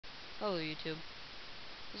Hello YouTube,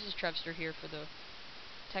 this is TrvStr here for the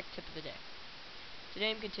tech tip of the day. Today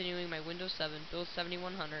I'm continuing my Windows 7 Build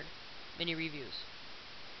 7100 mini reviews.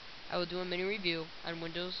 I will do a mini review on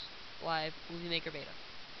Windows Live Movie Maker Beta.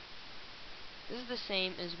 This is the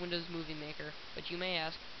same as Windows Movie Maker, but you may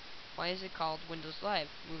ask, why is it called Windows Live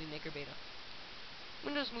Movie Maker Beta?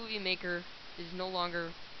 Windows Movie Maker is no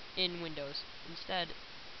longer in Windows. Instead,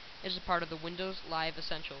 it is a part of the Windows Live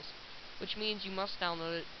Essentials, which means you must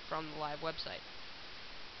download it from the Live website.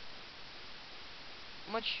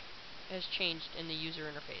 Much has changed in the user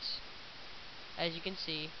interface. As you can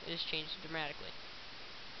see, it has changed dramatically.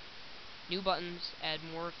 New buttons add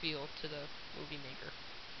more feel to the Movie Maker.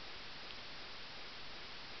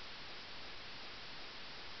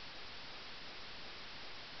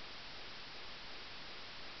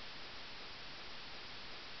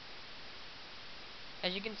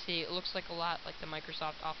 As you can see, it looks like a lot like the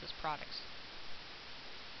Microsoft Office products.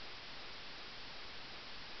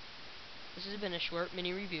 This has been a short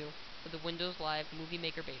mini review of the Windows Live Movie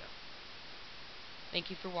Maker Beta. Thank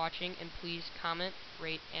you for watching, and please comment,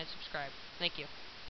 rate, and subscribe. Thank you.